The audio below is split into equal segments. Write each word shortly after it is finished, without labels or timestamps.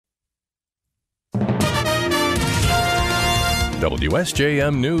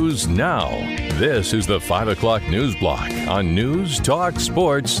WSJM News Now. This is the 5 o'clock news block on News Talk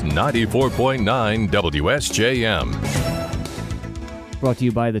Sports 94.9 WSJM. Brought to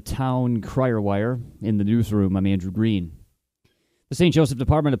you by the Town Crier Wire. In the newsroom, I'm Andrew Green. The St. Joseph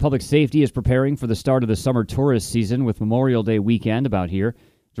Department of Public Safety is preparing for the start of the summer tourist season with Memorial Day weekend about here.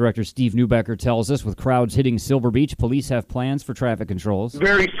 Director Steve Newbecker tells us with crowds hitting Silver Beach, police have plans for traffic controls.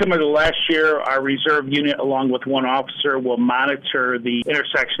 Very similar to last year, our reserve unit, along with one officer, will monitor the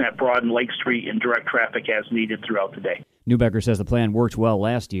intersection at Broad and Lake Street and direct traffic as needed throughout the day. Newbecker says the plan worked well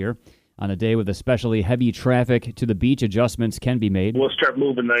last year. On a day with especially heavy traffic to the beach, adjustments can be made. We'll start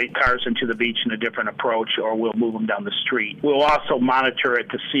moving the cars into the beach in a different approach, or we'll move them down the street. We'll also monitor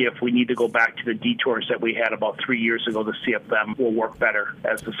it to see if we need to go back to the detours that we had about 3 years ago to see if them will work better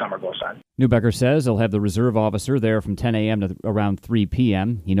as the summer goes on. Newbecker says he'll have the reserve officer there from 10 a.m. to around 3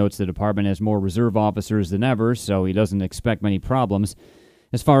 p.m. He notes the department has more reserve officers than ever, so he doesn't expect many problems.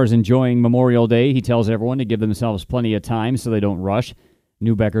 As far as enjoying Memorial Day, he tells everyone to give themselves plenty of time so they don't rush.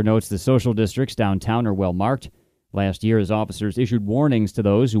 Newbecker notes the social districts downtown are well marked. Last year, his officers issued warnings to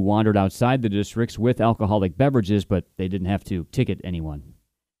those who wandered outside the districts with alcoholic beverages, but they didn't have to ticket anyone.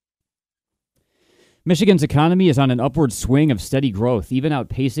 Michigan's economy is on an upward swing of steady growth, even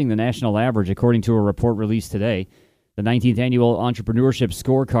outpacing the national average, according to a report released today. The 19th Annual Entrepreneurship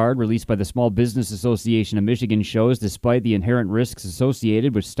Scorecard, released by the Small Business Association of Michigan, shows despite the inherent risks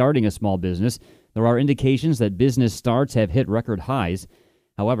associated with starting a small business, there are indications that business starts have hit record highs.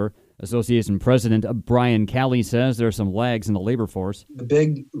 However, Association President Brian Calley says there are some lags in the labor force. The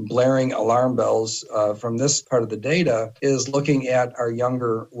big blaring alarm bells from this part of the data is looking at our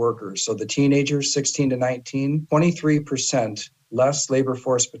younger workers. So the teenagers, 16 to 19, 23% less labor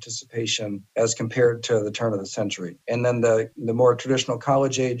force participation as compared to the turn of the century. And then the more traditional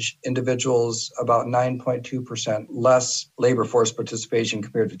college-age individuals, about 9.2% less labor force participation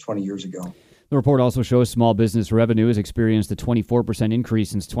compared to 20 years ago. The report also shows small business revenue has experienced a 24% increase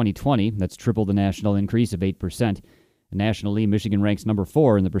since 2020. That's triple the national increase of 8%. Nationally, Michigan ranks number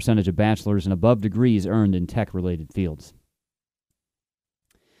 4 in the percentage of bachelor's and above degrees earned in tech-related fields.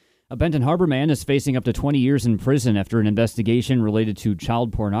 A Benton Harbor man is facing up to 20 years in prison after an investigation related to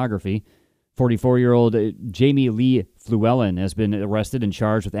child pornography. 44-year-old Jamie Lee Fluellen has been arrested and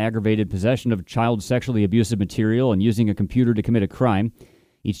charged with aggravated possession of child sexually abusive material and using a computer to commit a crime.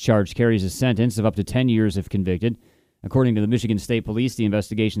 Each charge carries a sentence of up to 10 years if convicted. According to the Michigan State Police, the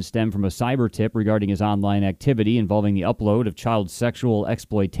investigation stemmed from a cyber tip regarding his online activity involving the upload of child sexual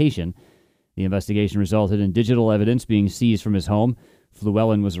exploitation. The investigation resulted in digital evidence being seized from his home.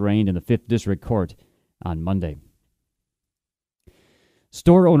 Fluellen was arraigned in the 5th District Court on Monday.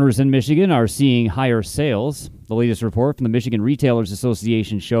 Store owners in Michigan are seeing higher sales. The latest report from the Michigan Retailers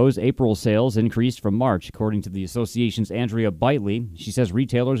Association shows April sales increased from March, according to the association's Andrea Bitely. She says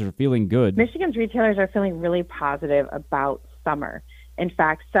retailers are feeling good. Michigan's retailers are feeling really positive about summer. In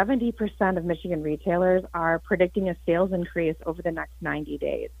fact, 70% of Michigan retailers are predicting a sales increase over the next 90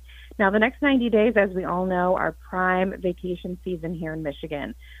 days. Now, the next 90 days, as we all know, are prime vacation season here in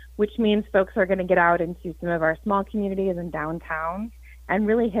Michigan, which means folks are going to get out into some of our small communities and downtown and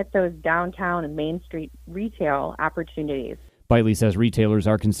really hit those downtown and Main Street retail opportunities. Bitely says retailers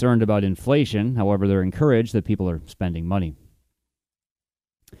are concerned about inflation. However, they're encouraged that people are spending money.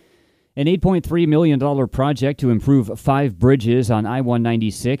 An $8.3 million project to improve 5 bridges on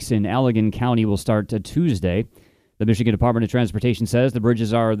I-196 in Allegan County will start Tuesday. The Michigan Department of Transportation says the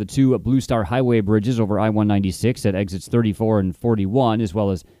bridges are the 2 Blue Star Highway bridges over I-196 at exits 34 and 41, as well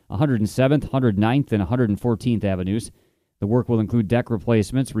as 107th, 109th, and 114th Avenues. The work will include deck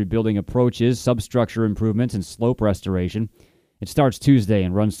replacements, rebuilding approaches, substructure improvements, and slope restoration. It starts Tuesday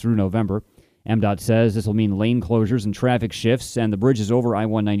and runs through November. MDOT says this will mean lane closures and traffic shifts, and the bridges over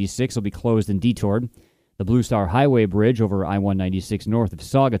I-196 will be closed and detoured. The Blue Star Highway Bridge over I-196 north of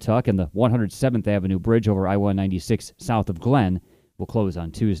Saugatuck and the 107th Avenue Bridge over I-196 south of Glen will close on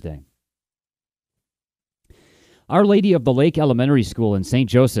Tuesday. Our Lady of the Lake Elementary School in St.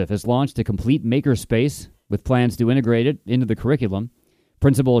 Joseph has launched a complete makerspace with plans to integrate it into the curriculum.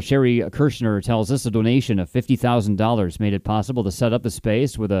 Principal Sherry Kirshner tells us a donation of $50,000 made it possible to set up the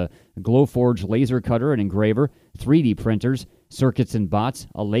space with a Glowforge laser cutter and engraver, 3D printers, circuits and bots,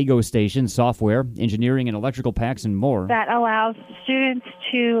 a Lego station, software, engineering and electrical packs, and more. That allows students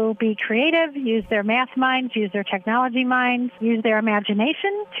to be creative, use their math minds, use their technology minds, use their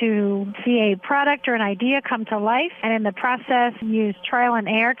imagination to see a product or an idea come to life, and in the process use trial and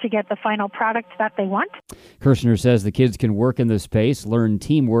error to get the final product that they want. Kirshner says the kids can work in this space, learn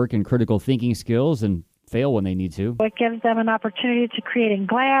teamwork and critical thinking skills, and fail when they need to. It gives them an opportunity to create in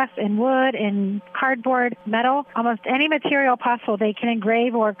glass, in wood, in cardboard, metal, almost any material possible. They can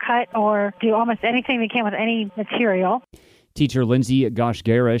engrave or cut or do almost anything they can with any material. Teacher Lindsay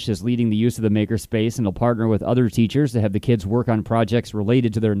Gosh-Garish is leading the use of the makerspace and will partner with other teachers to have the kids work on projects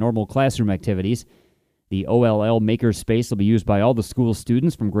related to their normal classroom activities. The OLL makerspace will be used by all the school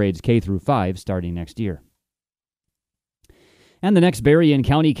students from grades K through 5 starting next year. And the next Berrien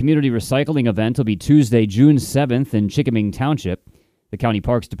County Community Recycling event will be Tuesday, June 7th in Chickiming Township. The County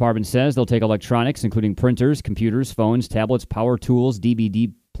Parks Department says they'll take electronics, including printers, computers, phones, tablets, power tools,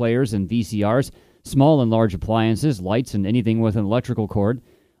 DVD players, and VCRs, small and large appliances, lights, and anything with an electrical cord.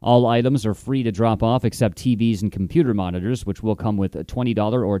 All items are free to drop off except TVs and computer monitors, which will come with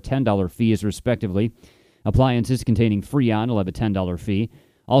 $20 or $10 fees respectively. Appliances containing Freon will have a $10 fee.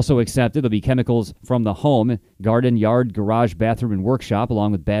 Also accepted will be chemicals from the home, garden, yard, garage, bathroom, and workshop,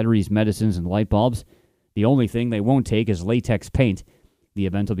 along with batteries, medicines, and light bulbs. The only thing they won't take is latex paint. The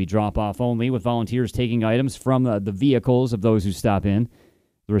event will be drop-off only, with volunteers taking items from the vehicles of those who stop in.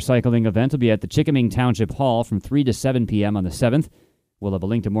 The recycling event will be at the Chickiming Township Hall from 3 to 7 p.m. on the 7th. We'll have a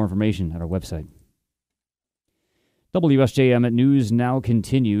link to more information at our website. WSJM News now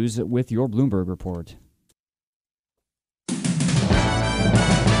continues with your Bloomberg report.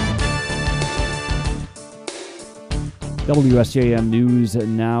 WSJM News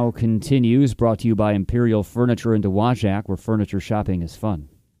now continues, brought to you by Imperial Furniture in Dowagiac, where furniture shopping is fun.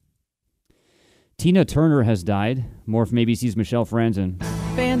 Tina Turner has died. More from ABC's Michelle Franzen.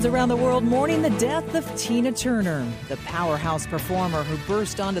 Fans around the world mourning the death of Tina Turner, the powerhouse performer who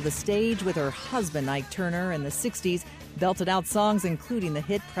burst onto the stage with her husband Ike Turner in the 60s, belted out songs including the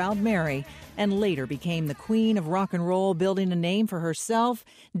hit Proud Mary, and later became the queen of rock and roll, building a name for herself,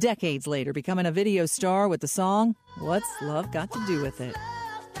 decades later becoming a video star with the song, What's Love Got to Do With It?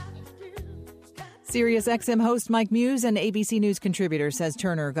 Sirius XM host Mike Muse and ABC News contributor says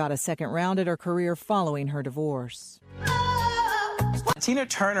Turner got a second round at her career following her divorce. Tina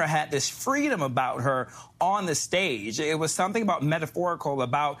Turner had this freedom about her on the stage. It was something about metaphorical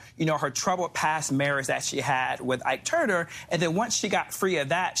about, her troubled past marriage that she had with Ike Turner. And then once she got free of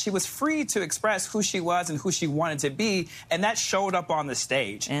that, she was free to express who she was and who she wanted to be. And that showed up on the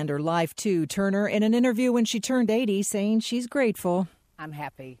stage. And her life, too. Turner, in an interview when she turned 80, saying she's grateful. I'm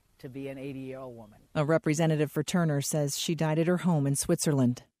happy to be an 80-year-old woman. A representative for Turner says she died at her home in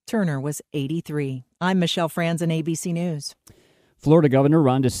Switzerland. Turner was 83. I'm Michelle Franzen, ABC News. Florida Governor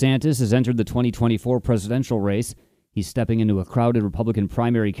Ron DeSantis has entered the 2024 presidential race. He's stepping into a crowded Republican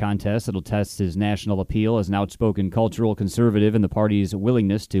primary contest that'll test his national appeal as an outspoken cultural conservative and the party's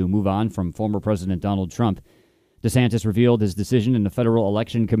willingness to move on from former President Donald Trump. DeSantis revealed his decision in the Federal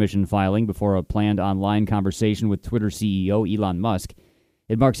Election Commission filing before a planned online conversation with Twitter CEO Elon Musk.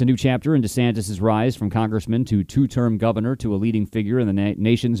 It marks a new chapter in DeSantis' rise from congressman to two-term governor to a leading figure in the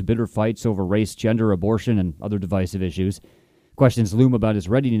nation's bitter fights over race, gender, abortion, and other divisive issues. Questions loom about his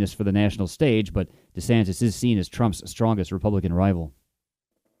readiness for the national stage, but DeSantis is seen as Trump's strongest Republican rival.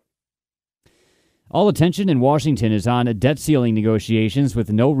 All attention in Washington is on debt ceiling negotiations,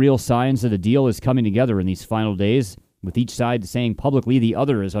 with no real signs that a deal is coming together in these final days, with each side saying publicly the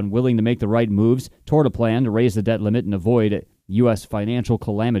other is unwilling to make the right moves toward a plan to raise the debt limit and avoid U.S. financial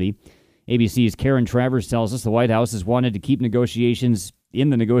calamity. ABC's Karen Travers tells us the White House has wanted to keep negotiations in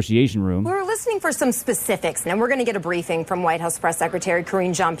the negotiation room. We're listening for some specifics, and we're going to get a briefing from White House Press Secretary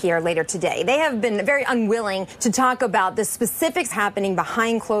Karine Jean-Pierre later today. They have been very unwilling to talk about the specifics happening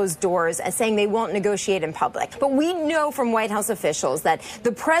behind closed doors, as saying they won't negotiate in public. But we know from White House officials that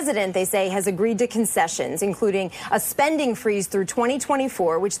the president, they say, has agreed to concessions, including a spending freeze through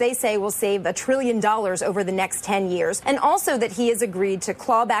 2024, which they say will save $1 trillion over the next 10 years, and also that he has agreed to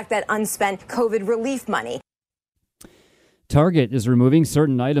claw back that unspent COVID relief money. Target is removing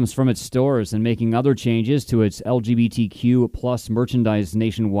certain items from its stores and making other changes to its LGBTQ plus merchandise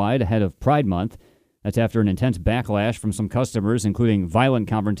nationwide ahead of Pride Month. That's after an intense backlash from some customers, including violent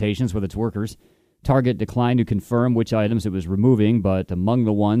confrontations with its workers. Target declined to confirm which items it was removing, but among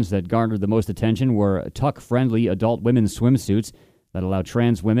the ones that garnered the most attention were tuck-friendly adult women's swimsuits that allow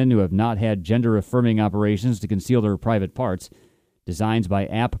trans women who have not had gender-affirming operations to conceal their private parts. Designs by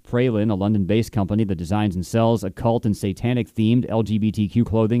App Praylin, a London-based company that designs and sells occult and satanic-themed LGBTQ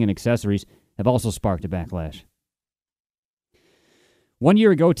clothing and accessories, have also sparked a backlash. 1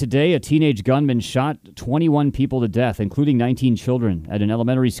 year ago today, a teenage gunman shot 21 people to death, including 19 children, at an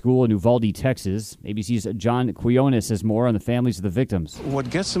elementary school in Uvalde, Texas. ABC's John Quiones has more on the families of the victims.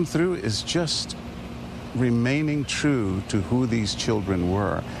 What gets them through is just remaining true to who these children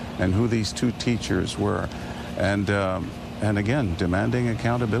were and who these two teachers were. And and again, demanding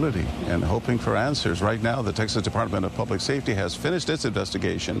accountability and hoping for answers. Right now, the Texas Department of Public Safety has finished its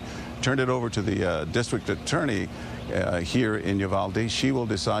investigation, turned it over to the district attorney here in Uvalde. She will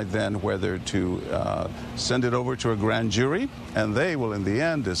decide then whether to send it over to a grand jury, and they will in the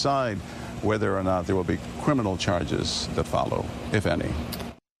end decide whether or not there will be criminal charges that follow, if any.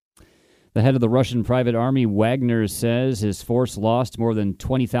 The head of the Russian private army, Wagner, says his force lost more than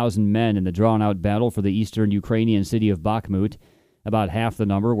 20,000 men in the drawn-out battle for the eastern Ukrainian city of Bakhmut. About half the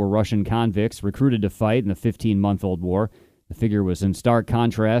number were Russian convicts recruited to fight in the 15-month-old war. The figure was in stark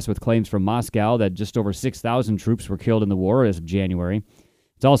contrast with claims from Moscow that just over 6,000 troops were killed in the war as of January.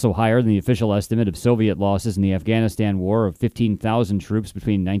 It's also higher than the official estimate of Soviet losses in the Afghanistan war of 15,000 troops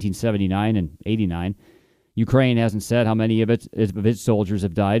between 1979 and 89. Ukraine hasn't said how many of its soldiers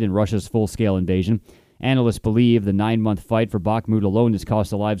have died in Russia's full-scale invasion. Analysts believe the 9-month fight for Bakhmut alone has cost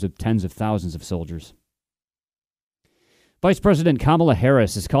the lives of tens of thousands of soldiers. Vice President Kamala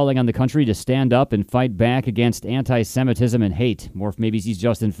Harris is calling on the country to stand up and fight back against anti-Semitism and hate. More from ABC's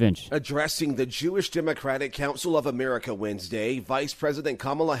Justin Finch. Addressing the Jewish Democratic Council of America Wednesday, Vice President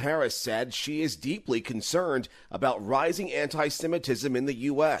Kamala Harris said she is deeply concerned about rising anti-Semitism in the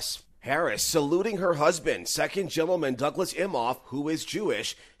U.S. Harris saluting her husband, Second Gentleman Douglas Emhoff, who is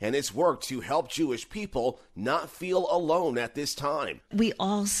Jewish, and his work to help Jewish people not feel alone at this time. We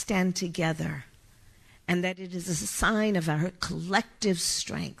all stand together, and that it is a sign of our collective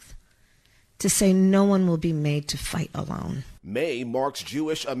strength to say no one will be made to fight alone. May marks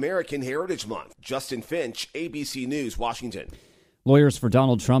Jewish American Heritage Month. Justin Finch, ABC News, Washington. Lawyers for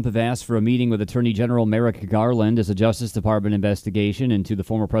Donald Trump have asked for a meeting with Attorney General Merrick Garland as a Justice Department investigation into the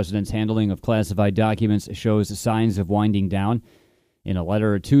former president's handling of classified documents shows signs of winding down. In a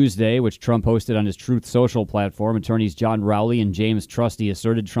letter Tuesday, which Trump posted on his Truth Social platform, attorneys John Rowley and James Trusty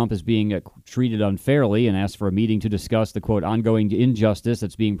asserted Trump is being treated unfairly and asked for a meeting to discuss the, quote, ongoing injustice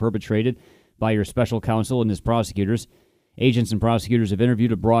that's being perpetrated by your special counsel and his prosecutors. Agents and prosecutors have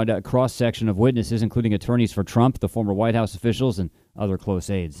interviewed a broad cross-section of witnesses, including attorneys for Trump, the former White House officials, and other close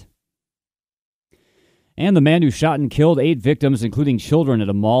aides. And the man who shot and killed 8 victims, including children, at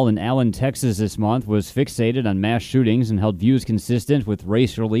a mall in Allen, Texas this month was fixated on mass shootings and held views consistent with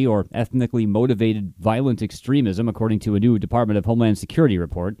racially or ethnically motivated violent extremism, according to a new Department of Homeland Security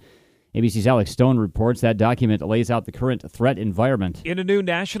report. ABC's Alex Stone reports that document lays out the current threat environment. In a new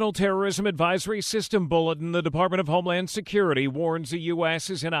National Terrorism Advisory System bulletin, the Department of Homeland Security warns the U.S.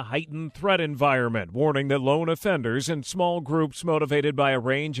 is in a heightened threat environment, warning that lone offenders and small groups motivated by a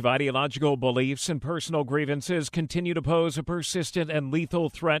range of ideological beliefs and personal grievances continue to pose a persistent and lethal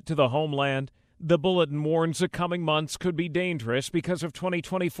threat to the homeland. The bulletin warns the coming months could be dangerous because of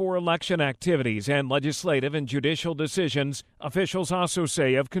 2024 election activities and legislative and judicial decisions. Officials also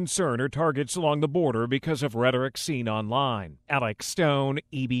say of concern are targets along the border because of rhetoric seen online. Alex Stone,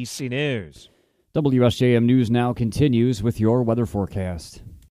 ABC News. WSJM News Now continues with your weather forecast.